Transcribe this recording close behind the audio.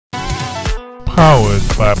Powered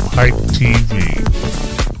by Pipe TV.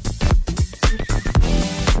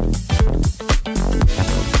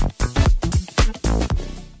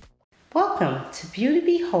 Welcome to Beauty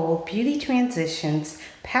Behold Beauty Transitions,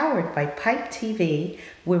 powered by Pipe TV,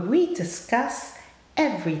 where we discuss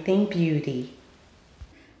everything beauty.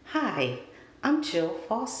 Hi, I'm Jill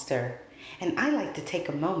Foster, and I like to take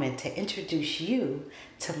a moment to introduce you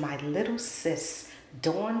to my little sis,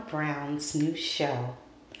 Dawn Brown's new show.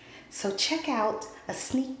 So check out a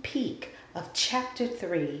sneak peek of Chapter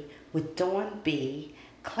 3 with Dawn B,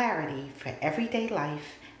 Clarity for Everyday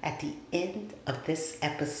Life, at the end of this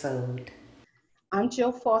episode. I'm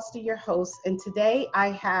Jill Foster, your host, and today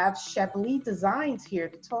I have Chablis Designs here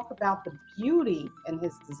to talk about the beauty in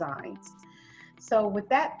his designs. So with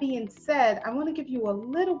that being said, I want to give you a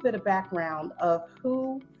little bit of background of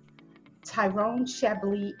who Tyrone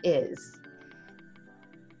Chablis is.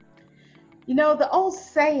 You know, the old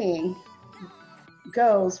saying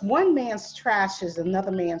goes, one man's trash is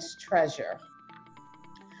another man's treasure.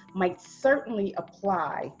 Might certainly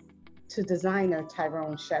apply to designer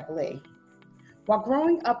Tyrone Chablis. While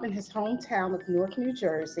growing up in his hometown of Newark, New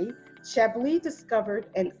Jersey, Chablis discovered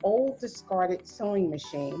an old discarded sewing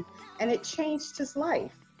machine, and it changed his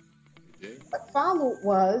life. What followed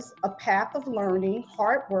was a path of learning,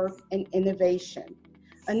 hard work, and innovation.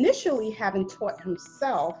 Initially having taught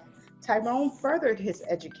himself, Tyrone furthered his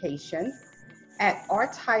education at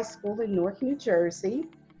Arts High School in Newark, New Jersey,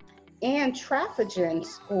 and Traffigen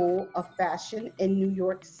School of Fashion in New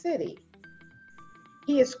York City.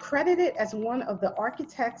 He is credited as one of the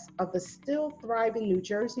architects of the still thriving New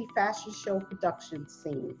Jersey fashion show production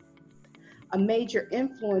scene, a major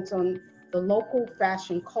influence on the local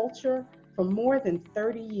fashion culture for more than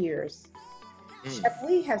 30 years.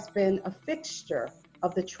 Chablis has been a fixture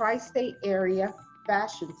of the tri-state area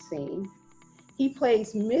fashion scene. He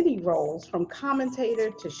plays many roles, from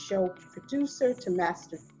commentator to show producer to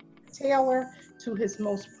master tailor, to his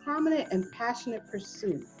most prominent and passionate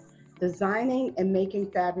pursuit, designing and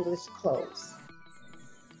making fabulous clothes.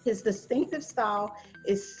 His distinctive style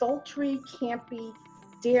is sultry, campy,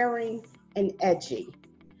 daring, and edgy.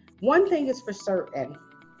 One thing is for certain: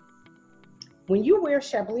 when you wear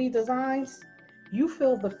Chablis Designs, you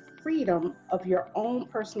feel the freedom of your own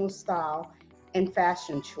personal style and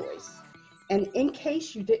fashion choice. And in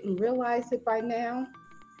case you didn't realize it by now,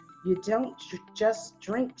 you don't just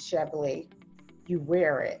drink Chablis, you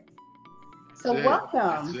wear it. So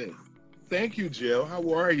welcome. Thank you, Jill.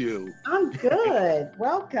 How are you? I'm good.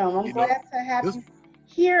 Welcome. I'm glad to have you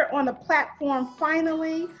here on the platform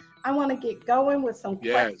finally. I want to get going with some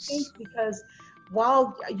questions, because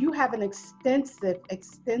while you have an extensive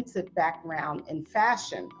background in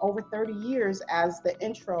fashion, over 30 years as the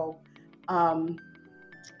intro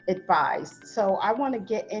advised. So I want to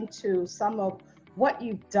get into some of what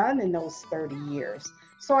you've done in those 30 years.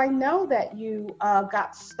 So I know that you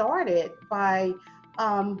got started by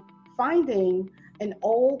finding an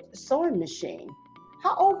old sewing machine.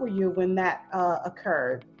 How old were you when that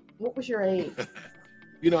occurred? What was your age?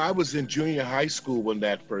 You know, I was in junior high school when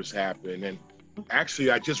that first happened. And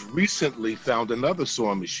actually, I just recently found another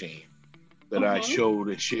sewing machine that I showed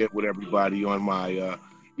and shared with everybody on my,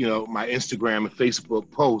 my Instagram and Facebook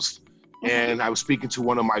post. And I was speaking to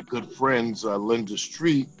one of my good friends, Linda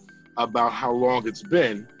Street, about how long it's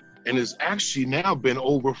been. And it's actually now been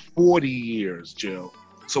over 40 years, Jill.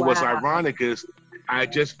 So what's ironic is I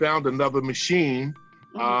just found another machine,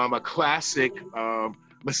 a classic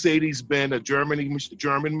Mercedes-Benz, a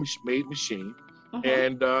German-made machine.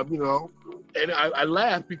 And, and I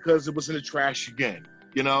laughed because it was in the trash again,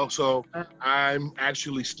 So I'm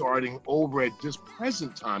actually starting over at this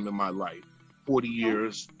present time in my life, 40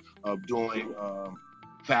 years of doing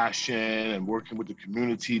fashion and working with the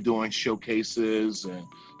community, doing showcases and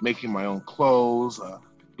making my own clothes,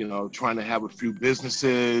 trying to have a few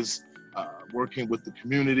businesses, working with the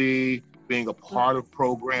community, being a part of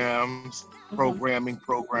programs, programming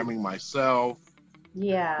myself.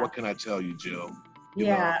 Yeah. What can I tell you, Jill?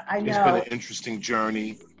 I know. It's been an interesting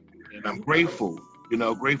journey, and I'm grateful,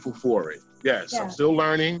 grateful for it. Yes, I'm still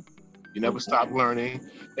learning. You never stop learning.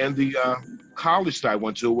 And the college that I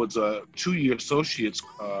went to was a 2-year associate's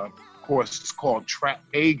course. It's called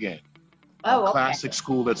Trap-Hagen. Classic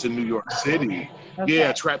school that's in New York City.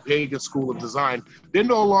 Yeah, Trap-Hagen School of Design. They're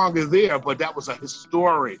no longer there, but that was a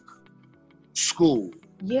historic school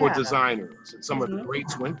for designers. And some of the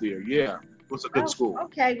greats went there. Yeah, it was a good school.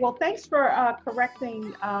 Okay, well, thanks for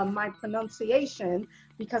correcting my pronunciation,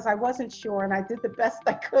 because I wasn't sure and I did the best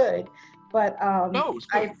I could. But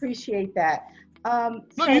I appreciate that.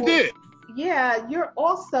 You did. Yeah, you're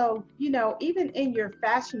also, even in your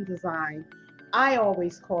fashion design, I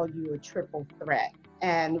always call you a triple threat.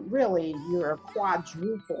 And really, you're a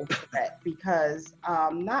quadruple threat because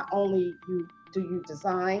not only do you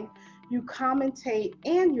design, you commentate,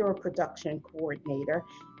 and you're a production coordinator,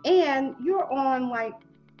 and you're on like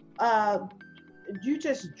uh, you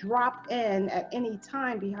just drop in at any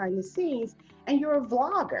time behind the scenes, and you're a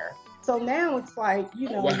vlogger. So now it's like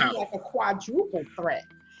you're Wow. like a quadruple threat.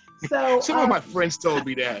 So Some of my friends told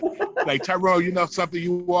me that. Like, Tyrone, you know something,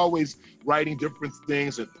 you always writing different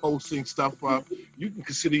things and posting stuff up. You can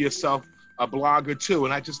consider yourself a blogger too,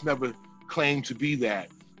 and I just never claimed to be that.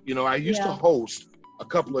 You know, I used to yeah. host a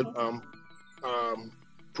couple of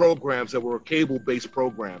programs that were cable-based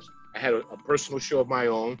programs. I had a personal show of my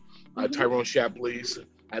own, Hmm. Tyrone Chablis.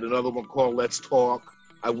 I had another one called Let's Talk.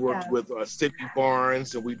 I worked Yeah. with Sydney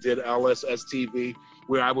Barnes, and we did LSS TV,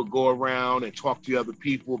 where I would go around and talk to other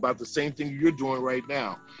people about the same thing you're doing right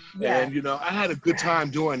now. Yeah. And, you know, I had a good time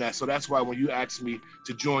doing that. So that's why when you asked me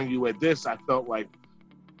to join you at this, I felt like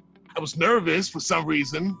I was nervous for some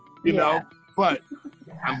reason, you Yeah. know, but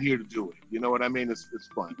I'm here to do it. You know what I mean? It's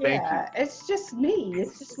fun. Thank you. Yeah, it's just me.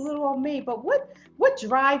 It's just little old me. But what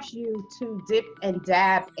drives you to dip and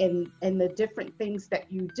dab in the different things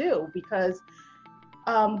that you do? Because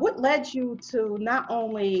what led you to not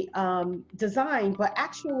only design but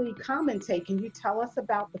actually commentate? Can you tell us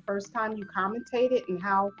about the first time you commentated and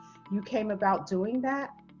how you came about doing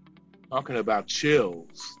that? Talking about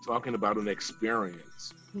chills, talking about an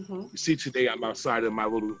experience. Hmm. You see, today I'm outside of my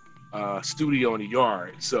little studio in the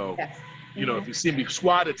yard. So, Yes. you know, Hmm. if you see me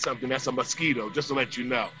swat at something, that's a mosquito, just to let you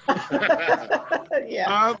know.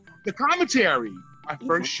 Yeah. The commentary, my Hmm.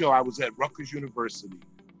 first show, I was at Rutgers University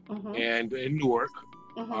Hmm. and in Newark.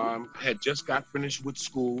 Hmm. Had just got finished with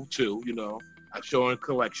school too, you know. I show in a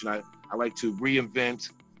collection. I like to reinvent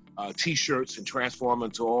t-shirts and transform them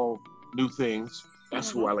into all new things. That's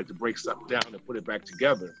who I Hmm. like to break stuff down and put it back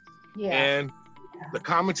together. Yeah. And the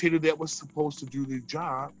commentator that was supposed to do the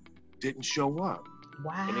job didn't show up.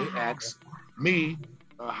 And they Wow. asked me,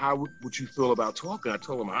 how would you feel about talking? I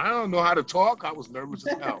told them, I don't know how to talk. I was nervous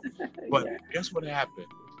as hell. But Yeah. guess what happened?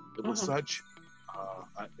 It was Hmm. such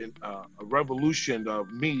a revolution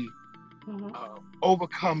of me Hmm.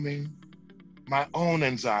 overcoming my own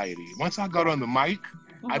anxiety. Once I got Yeah. on the mic,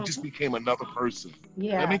 I just Hmm. became another person. That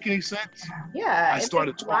Yeah. make any sense? Yeah. I It makes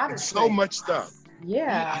started a lot talking of so sense. much stuff. Yeah,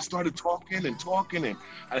 I Yeah. started talking and talking, and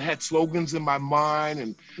I had slogans in my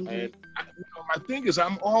mind. Hmm. And my thing is,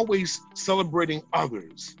 I'm always celebrating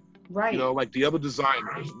others. You Right. know, like the other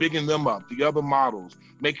designers, bigging them up, the other models,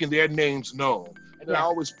 making their names known. And then I Yeah.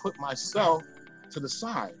 always put myself to the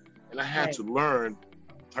side. And I had Right. to learn,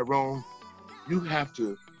 Tyrone, you have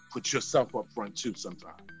to put yourself up front too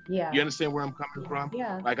sometimes. Yeah. You understand where I'm coming from?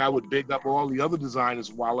 Yeah. Like I would big up all the other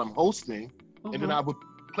designers while I'm hosting, and then Hmm. I would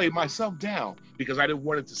play myself down because I didn't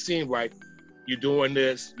want it to seem like you're doing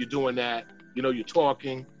this, you're doing that, you know, you're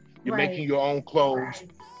talking, you're Right. making your own clothes,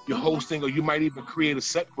 you're Hmm. hosting, or you might even create a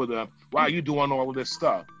set for them while you're doing all of this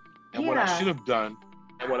stuff. And what I Yeah. should have done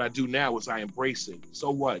and what I do now is I embrace it.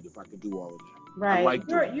 So what if I can do all of that? I Right. like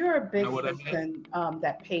You're doing it. you're a You big know what I mean? person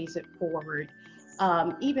that pays it forward.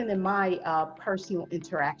 Even in my personal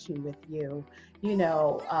interaction with you,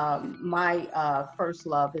 my first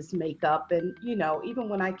love is makeup, and even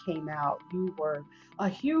when I came out, you were a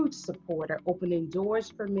huge supporter, opening doors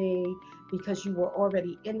for me because you were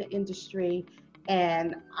already in the industry,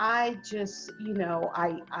 and I just,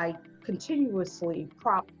 I continuously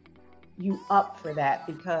prop you up for that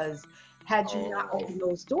because had you not Oh, opened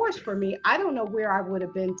those doors for me, I don't know where I would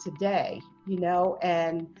have been today,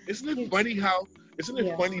 and isn't it you, funny how? Isn't it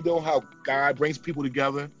yeah. funny though how God brings people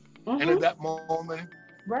together? And at Hmm. that moment,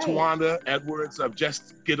 Right. Tawanda Edwards of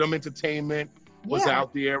Just Get 'em Entertainment was Yeah.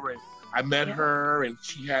 out there, and I met Yeah. her, and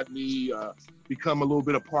she had me become a little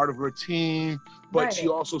bit a part of her team. But she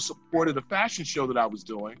Right. also supported a fashion show that I was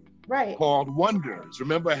doing Right. called Wonders.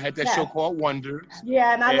 Remember, I had that show Yes. called Wonders,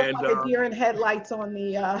 Yeah, and I look and like a deer in headlights on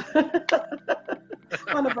the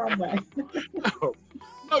on the runway.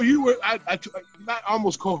 no, you were not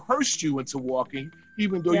almost coerced you into walking,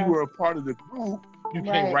 even though you Yeah. were a part of the group. You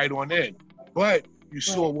came Right. right on in, but you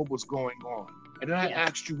saw Right. what was going on, and then I Yeah.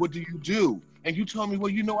 asked you, "What do you do?" And you told me, "Well,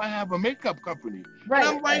 you know, I have a makeup company," and Right.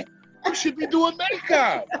 I'm Right. like, "You should be doing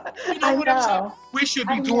makeup." You know I what I'm saying? know. We should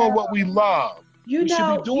I be doing know. what we love. You We should be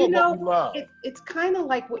know, you doing what we know, love. it's kind of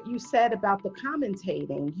like what you said about the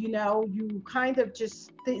commentating. You kind of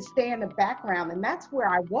just stay in the background, and that's where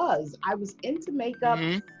I was. I was into makeup,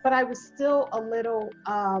 Hmm. but I was still a little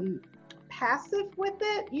passive with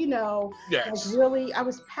it. Like Yes. really, I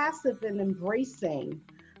was passive in embracing.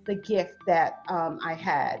 the gift that I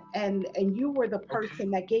had, and you were the person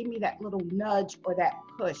that gave me that little nudge or that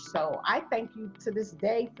push. So I thank you to this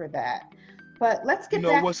day for that. But let's You get know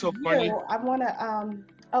back what's to so funny? you. I want to.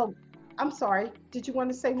 Oh, I'm sorry. Did you want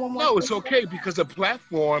to say one more No, thing? it's okay because the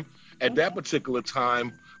platform at that particular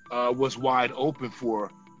time was wide open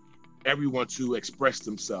for everyone to express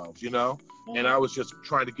themselves, And I was just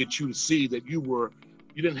trying to get you to see that you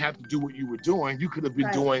didn't have to do what you were doing. You could have been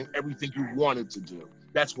Right. doing everything you wanted to do.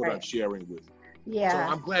 That's what I'm Right. sharing with you. So Yeah.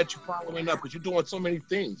 I'm glad you're following up because you're doing so many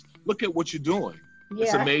things. Look at what you're doing.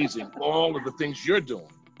 It's Yeah. amazing, all of the things you're doing.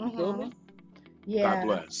 You feel me? God Yeah.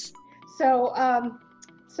 bless. So,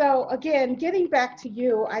 so again, getting back to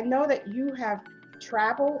you, I know that you have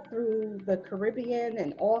traveled through the Caribbean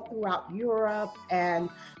and all throughout Europe, and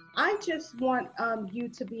I just want you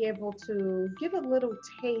to be able to give a little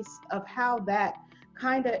taste of how that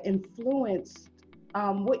kind of influenced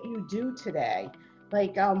what you do today.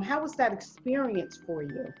 Like, how was that experience for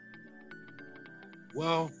you?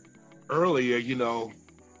 Well, earlier,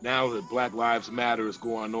 now that Black Lives Matter is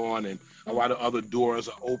going on and a lot of other doors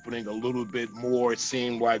are opening a little bit more, it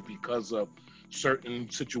seemed like because of certain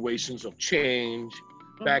situations of change.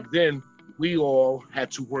 Back Mhm. then, we all had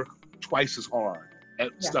to work twice as hard at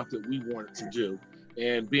Yeah. stuff that we wanted to do.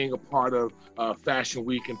 And being a part of Fashion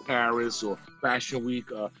Week in Paris or Fashion Week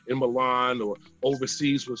in Milan or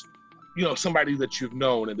overseas was, somebody that you've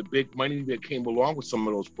known, and the big money that came along with some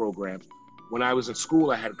of those programs. When I was in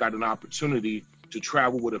school, I had got an opportunity to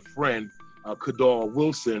travel with a friend, Kadar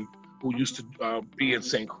Wilson, who used to be in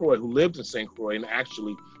St. Croix, who lived in St. Croix, and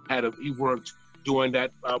actually he worked doing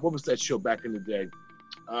that. What was that show back in the day?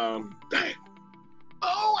 Dang.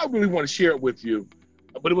 Oh, I really want to share it with you.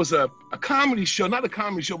 But it was a comedy show, not a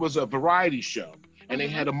comedy show, it was a variety show. And they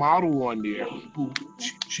had a model on there who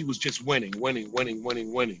she was just winning.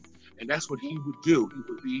 And that's what he would do. He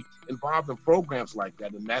would be involved in programs like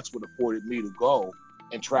that. And that's what afforded me to go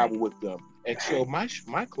and Right. travel with them and show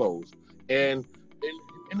my clothes. And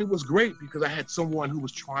it was great because I had someone who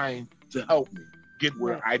was trying to help me get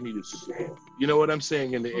where Right. I needed to be. You know what I'm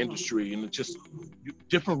saying, in the industry, and it's just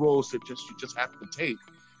different roles that you just have to take.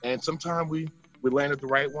 And sometimes we landed the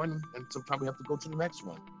right one, and sometimes we have to go to the next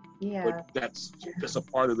one. But Yeah. that's just a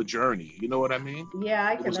part of the journey. You know what I mean? Yeah,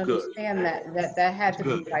 I It can was good. understand that. That It had was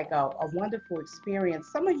to be good. like a wonderful experience.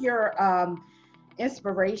 Some of your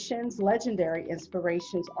inspirations, legendary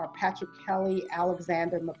inspirations, are Patrick Kelly,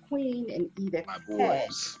 Alexander McQueen, and Edith My Head.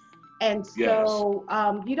 boys. And Yes. so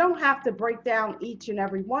you don't have to break down each and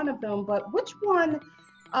every one of them, but which one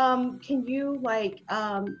can you like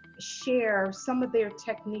share some of their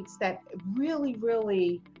techniques that really,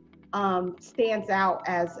 really stands out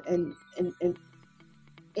as in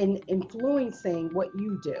influencing what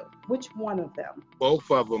you do? Which one of them? Both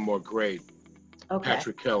of them are great. Okay.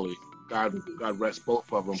 Patrick Kelly. God, Mhm. God rest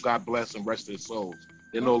both of them. God bless and rest their souls.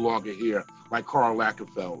 They're no Mhm. longer here. Like Karl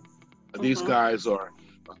Lagerfeld. These Mhm. guys are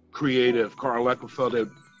creative. Karl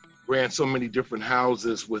Lagerfeld ran so many different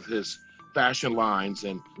houses with his fashion lines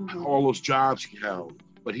and Mhm. all those jobs he held.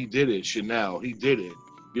 But he did it. Chanel, he did it.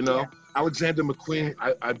 You Yeah. know, Alexander McQueen,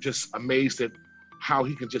 I'm just amazed at how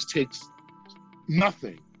he can just take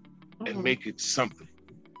nothing and Mhm. make it something.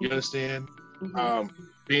 You Mhm. understand? Mhm. Um,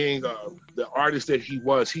 being the artist that he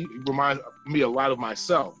was, he reminds me a lot of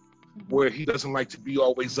myself, Mhm. where he doesn't like to be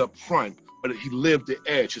always up front, but he lived the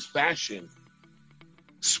edge. His fashion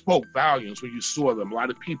spoke volumes when you saw them. A lot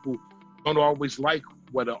of people don't always like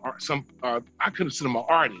what I consider them an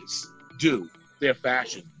artist do their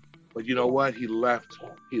fashion, but you know Yeah. what? He left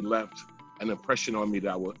an impression on me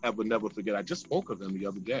that I will ever never forget. I just spoke of him the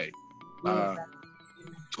other day, Yeah. uh, Yeah.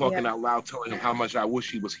 talking out loud, telling him how much I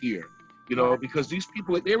wish he was here. Right. Because these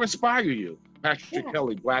people, they inspire you. Patrick Yeah.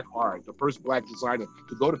 Kelly, Black Art, the first Black designer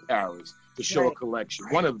to go to Paris to show a Right. collection.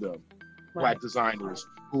 One of them, Right. Black designers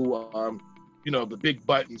who, the big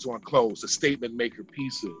buttons on clothes, the statement maker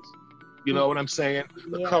pieces. You Mhm. know what I'm saying?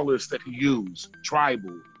 The Yeah. colors that he used,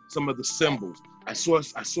 tribal, some of the symbols. I saw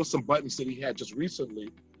some buttons that he had just recently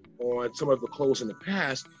on some of the clothes in the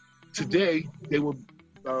past. Mhm. Today, they would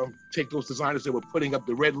take those designers that were putting up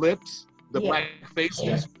the red lips, the Yeah. black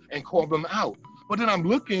faces, and call them out. But then I'm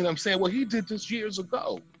looking, I'm saying, well, he did this years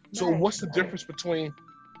ago. So Right. what's the difference between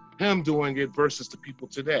him doing it versus the people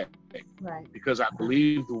today? Right. Because I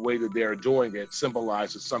believe the way that they're doing it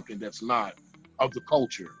symbolizes something that's not of the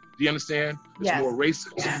culture. Do you understand? It's Yes. more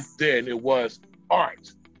racist than it was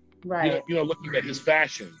art. Right. Looking at his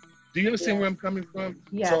fashion. Do you understand Yeah. where I'm coming from? So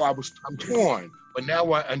Yes. I'm torn, but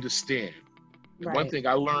now I understand. And one Right. thing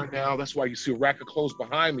I learned that's why you see a rack of clothes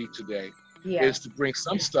behind me today, Yeah. is to bring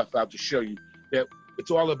some stuff out to show you that It's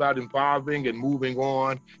all about evolving and moving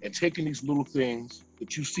on and taking these little things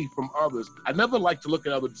that you see from others. I never like to look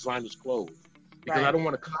at other designers' clothes because I don't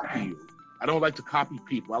want to copy you. I don't like to copy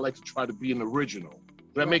people. I like to try to be an original.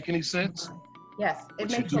 Does that make any sense? Yes, it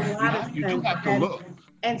But makes a lot of sense. You do have to look.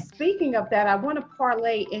 And speaking of that, I want to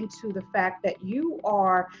parlay into the fact that you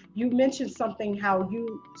mentioned something, how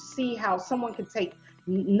you see how someone can take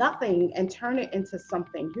nothing and turn it into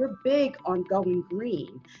something. You're big on going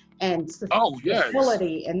green and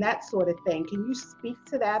sustainability and that sort of thing. Can you speak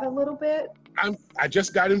to that a little bit? I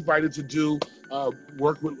just got invited to do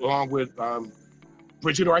work along with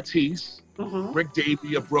Bridget Ortiz, Rick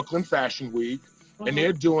Davey of Brooklyn Fashion Week, and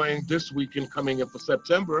they're doing this weekend coming in for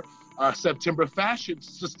September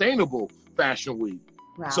Sustainable Fashion Week.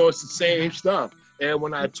 Wow. So it's the same stuff. And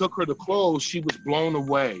when I took her to clothes, she was blown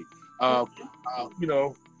away. You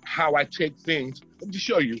know, how I take things. Let me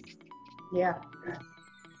show you. Yeah.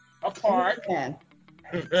 Apart.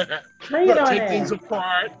 Bring it on take things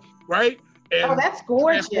apart, right? And that's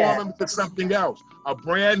gorgeous. Transform them into something else. A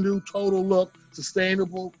brand new total look,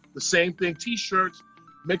 sustainable, the same thing. T-shirts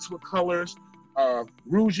mixed with colors,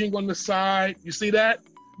 rouging on the side. You see that?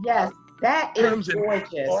 Yes, that is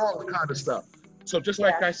gorgeous. All the kind of stuff. So just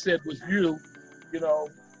like I said with you, you know,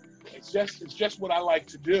 it's just what I like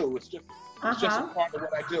to do. It's just a part of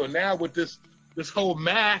what I do. And now with this whole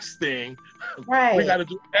mask thing, we got to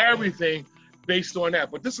do everything based on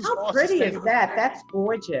that. But this is how pretty is that? That's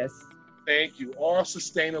gorgeous. Thank you. All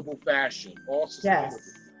sustainable fashion. All sustainable.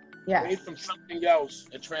 Yes. Made from something else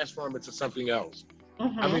and transform it to something else.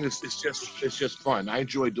 I mean, it's just fun. I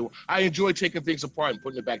enjoy taking things apart and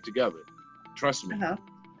putting it back together. Trust me.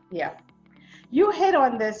 Yeah. You hit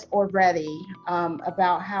on this already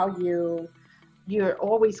about how you're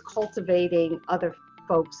always cultivating other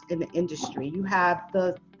folks in the industry. You have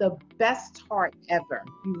the best heart ever.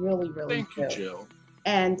 You really, really Thank you, Jill.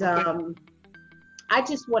 And I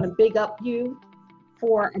just want to big up you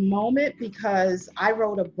for a moment because I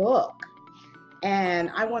wrote a book, and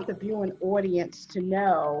I want the viewing audience to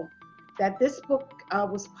know that this book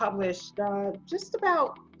was published just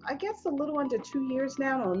about, I guess, a little under 2 years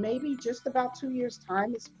now, or maybe just about 2 years.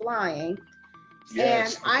 Time is flying.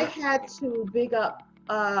 Yes. And I had to big up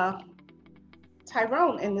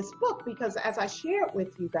Tyrone in this book because, as I shared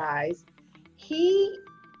with you guys, he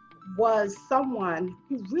was someone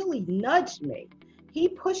who really nudged me. He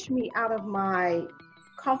pushed me out of my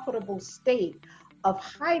comfortable state of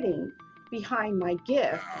hiding behind my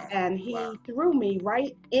gift, and he threw me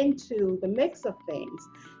right into the mix of things.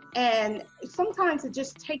 And sometimes it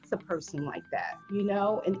just takes a person like that, you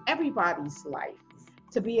know, in everybody's life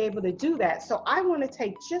to be able to do that. So I want to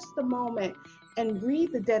take just a moment and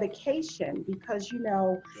read the dedication because, you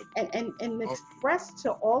know, and express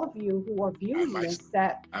to all of you who are viewing this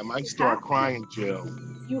that I might start crying, Jill.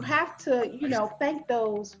 You have to, you know, thank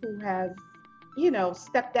those who have, you know,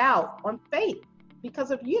 stepped out on faith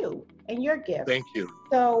because of you and your gift. Thank you.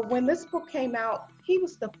 So when this book came out, he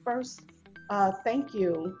was the first thank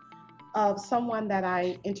you of someone that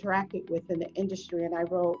I interacted with in the industry. And I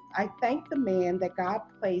wrote, I thank the man that God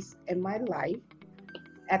placed in my life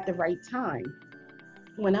at the right time.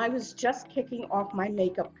 When I was just kicking off my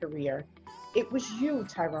makeup career, it was you,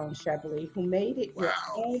 Tyrone Chablis, who made it your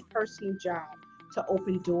own personal job to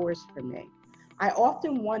open doors for me. I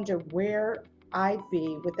often wonder where I'd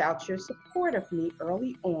be without your support of me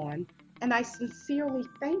early on, and I sincerely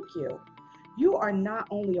thank you. You are not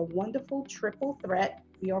only a wonderful triple threat,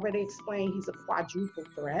 we already explained he's a quadruple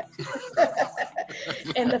threat,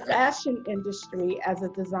 in the fashion industry as a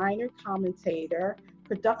designer, commentator,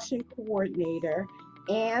 production coordinator,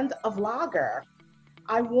 and a vlogger.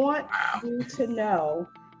 I want you to know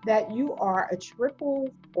that you are a triple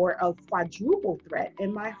or a quadruple threat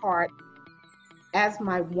in my heart as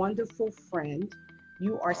my wonderful friend.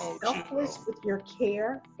 You are selfless with your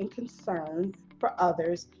care and concern for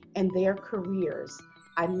others and their careers.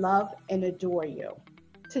 I love and adore you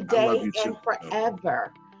today and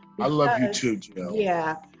forever. I love you too, Jill.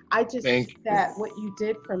 Yeah, I just think that what you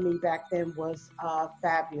did for me back then was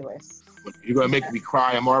fabulous. You're going to make me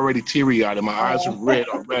cry. I'm already teary-eyed and my eyes are red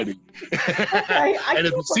already. And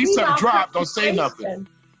if you see something drop, don't say nothing.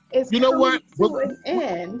 You know what?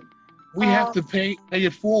 We have to pay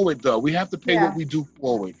it forward, though. We have to pay what we do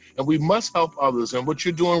forward. And we must help others. And what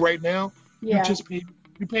you're doing right now, you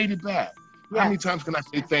paid it back. How many times can I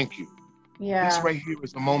say thank you? This right here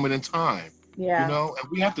is a moment in time. You know,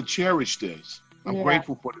 and we have to cherish this. I'm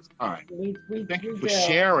grateful for this time. Thank you for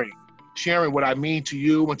sharing what I mean to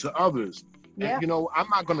you and to others. And, you know, I'm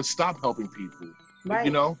not going to stop helping people.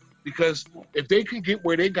 You know, Because if they can get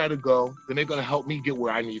where they got to go, then they're going to help me get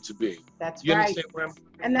where I need to be. That's you right. Understand where I'm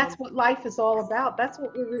and that's what life is all about. That's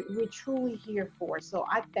what we're truly here for. So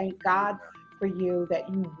I thank God for you that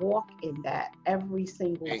you walk in that every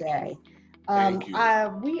single day. Thank you.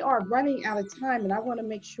 We are running out of time, and I want to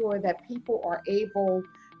make sure that people are able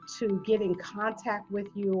to get in contact with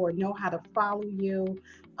you or know how to follow you.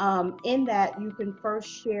 In that, you can first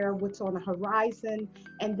share what's on the horizon,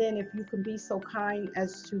 and then if you can be so kind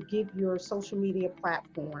as to give your social media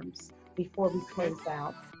platforms before we close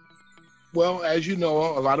out. Well, as you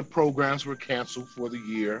know, a lot of programs were canceled for the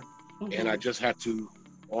year, and I just had to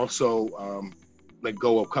also let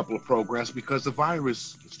go of a couple of programs because the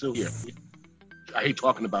virus is still here. I hate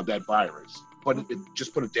talking about that virus, but it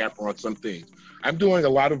just put a damper on some things. I'm doing a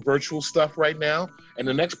lot of virtual stuff right now, and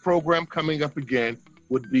the next program coming up again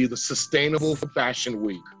would be the Sustainable Fashion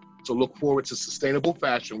Week. So look forward to Sustainable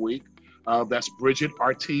Fashion Week. That's Bridget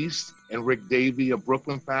Artiste and Rick Davey of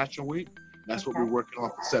Brooklyn Fashion Week. That's what we're working on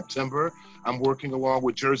for September. I'm working along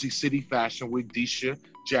with Jersey City Fashion Week, Deisha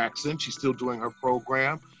Jackson. She's still doing her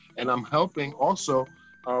program. And I'm helping also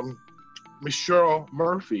Miss Cheryl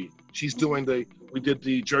Murphy. She's doing we did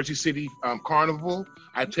the Jersey City Carnival.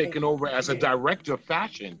 I've taken over as a director of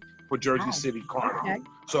fashion for Jersey City Carnival.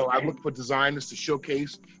 So I look for designers to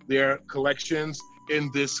showcase their collections in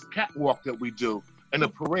this catwalk that we do and a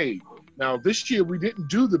parade. Now, this year, we didn't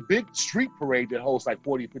do the big street parade that holds like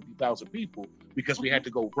 40, 50,000 people because we had to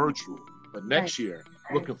go virtual. But next year,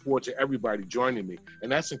 looking forward to everybody joining me.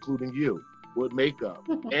 And that's including you with makeup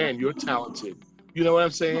and you're talented. You know what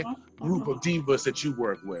I'm saying? Group of divas that you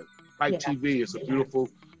work with. Hype TV is a beautiful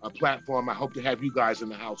platform. I hope to have you guys in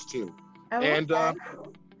the house too. And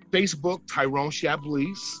Facebook, Tyrone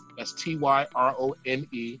Chablis. That's Tyrone,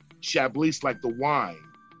 Chablis like the wine.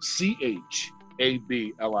 Chablis.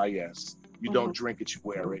 You don't drink it, you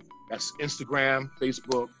wear it. That's Instagram,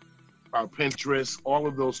 Facebook, Pinterest, all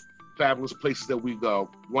of those fabulous places that we go.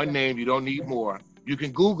 One name, you don't need more. You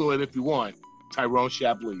can Google it if you want, Tyrone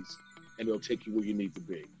Chablis, and it'll take you where you need to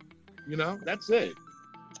be. You know, that's it.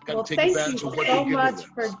 Well, thank you so much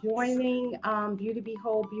for joining Beauty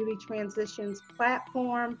Behold Beauty Transitions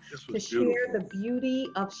platform to share the beauty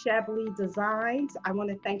of Chablis Designs. I want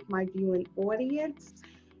to thank my viewing audience.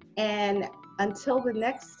 And until the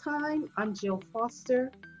next time, I'm Jill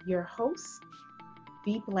Foster, your host.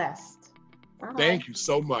 Be blessed. Bye. Thank you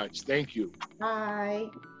so much. Thank you. Bye.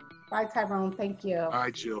 Bye, Tyrone. Thank you.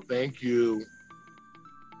 Bye, Jill. Thank you.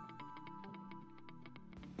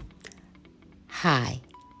 Hi,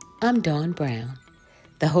 I'm Dawn Brown,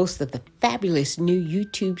 the host of the fabulous new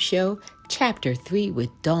YouTube show, Chapter 3 with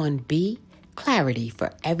Dawn B, Clarity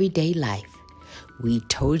for Everyday Life. We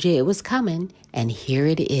told you it was coming, and here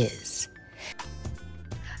it is.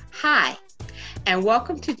 Hi, and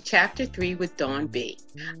welcome to Chapter 3 with Dawn B.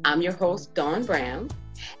 I'm your host, Dawn Brown,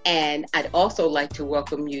 and I'd also like to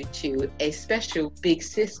welcome you to a special Big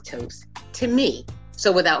Sis toast to me.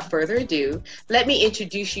 So without further ado, let me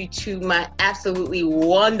introduce you to my absolutely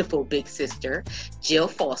wonderful big sister, Jill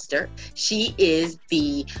Foster. She is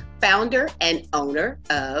the founder and owner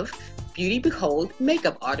of Beauty Behold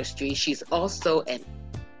Makeup Artistry. She's also an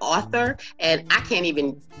author, and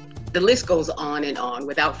the list goes on and on.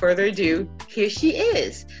 Without further ado, here she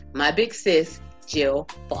is, my big sis, Jill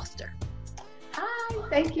Foster. Hi,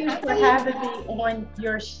 thank you for having me on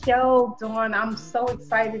your show, Dawn. I'm so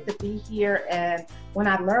excited to be here. And when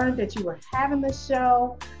I learned that you were having the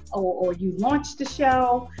show, or you launched the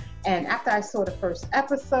show, and after I saw the first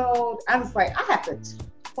episode, I was like, I have to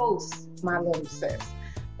post my little sis.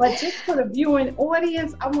 But just for the viewing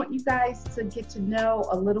audience, I want you guys to get to know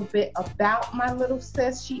a little bit about my little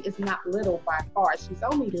sis. She is not little by far. She's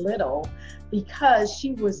only little because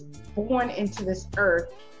she was born into this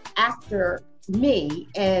earth after me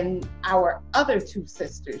and our other two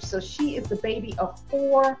sisters. So she is the baby of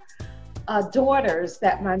 4 daughters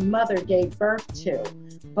that my mother gave birth to,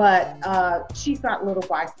 but she's not little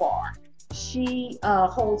by far. She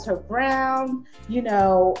holds her ground.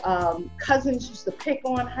 Cousins used to pick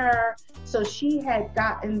on her, so she had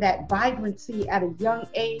gotten that vibrancy at a young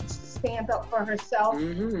age to stand up for herself,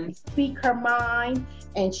 and speak her mind,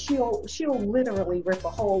 and she'll literally rip a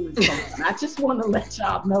hole in someone. I just want to let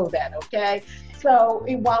y'all know that, okay? So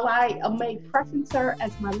while I may preference her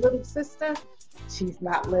as my little sister, she's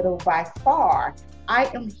not little by far. I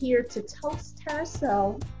am here to toast her,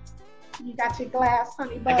 so you got your glass,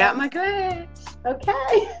 honey bun? I got my glass.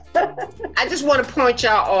 Okay. I just want to point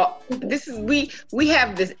y'all this is we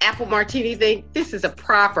have this apple martini thing. This is a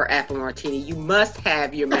proper apple martini. You must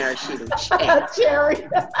have your maraschino cherry.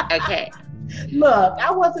 Okay. Look,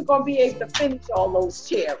 I wasn't going to be able to finish all those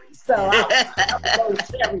cherries. So I'm going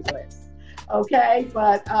to cherry list. Okay,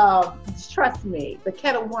 but trust me, the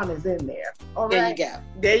kettle one is in there. All right.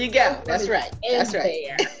 There you go. That's right. That's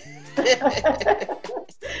right.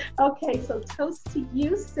 Okay, so toast to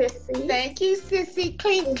you, Sissy. Thank you, Sissy.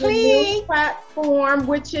 Clink, The clink. new platform,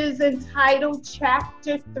 which is entitled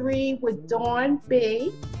Chapter 3 with Dawn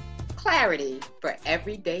B. Clarity for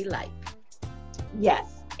everyday life.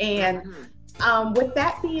 Yes, and with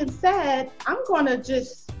that being said, I'm going to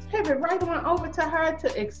just pivot right on over to her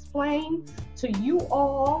to explain to you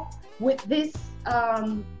all what this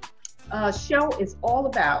show is all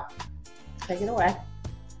about. Take it away.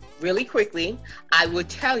 Really quickly, I will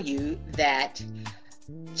tell you that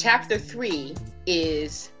chapter 3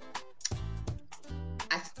 is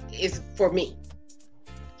for me.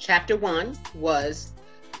 Chapter 1 was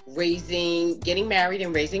getting married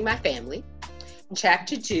and raising my family.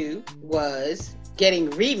 Chapter 2 was getting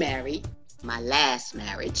remarried, my last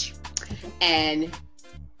marriage, and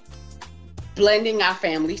blending our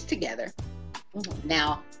families together.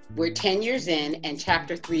 Now, we're 10 years in, and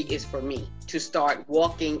chapter 3 is for me to start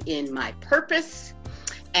walking in my purpose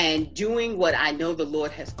and doing what I know the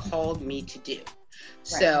Lord has called me to do.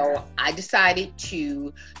 So I decided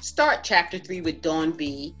to start chapter 3 with Dawn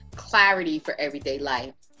B, Clarity for Everyday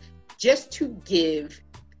Life, just to give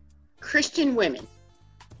Christian women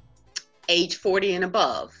age 40 and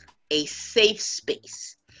above a safe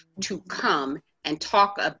space to come and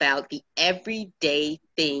talk about the everyday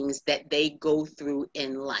things that they go through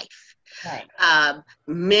in life. Right.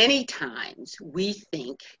 Many times we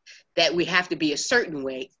think that we have to be a certain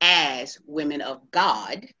way as women of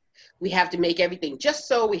God. We have to make everything just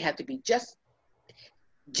so. We have to be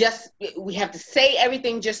we have to say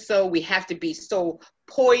everything just so. We have to be so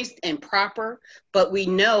poised and proper. But we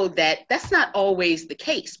know that that's not always the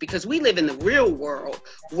case, because we live in the real world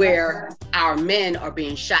where our men are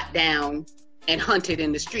being shot down and hunted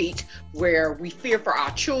in the street, where we fear for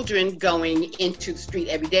our children going into the street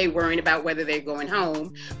every day, worrying about whether they're going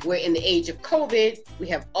home. We're in the age of COVID. We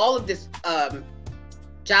have all of this,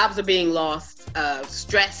 jobs are being lost,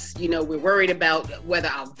 stress, we're worried about whether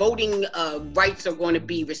our voting rights are going to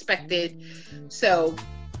be respected. So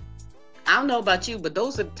I don't know about you, but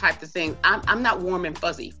those are the types of things, I'm not warm and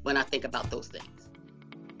fuzzy when I think about those things.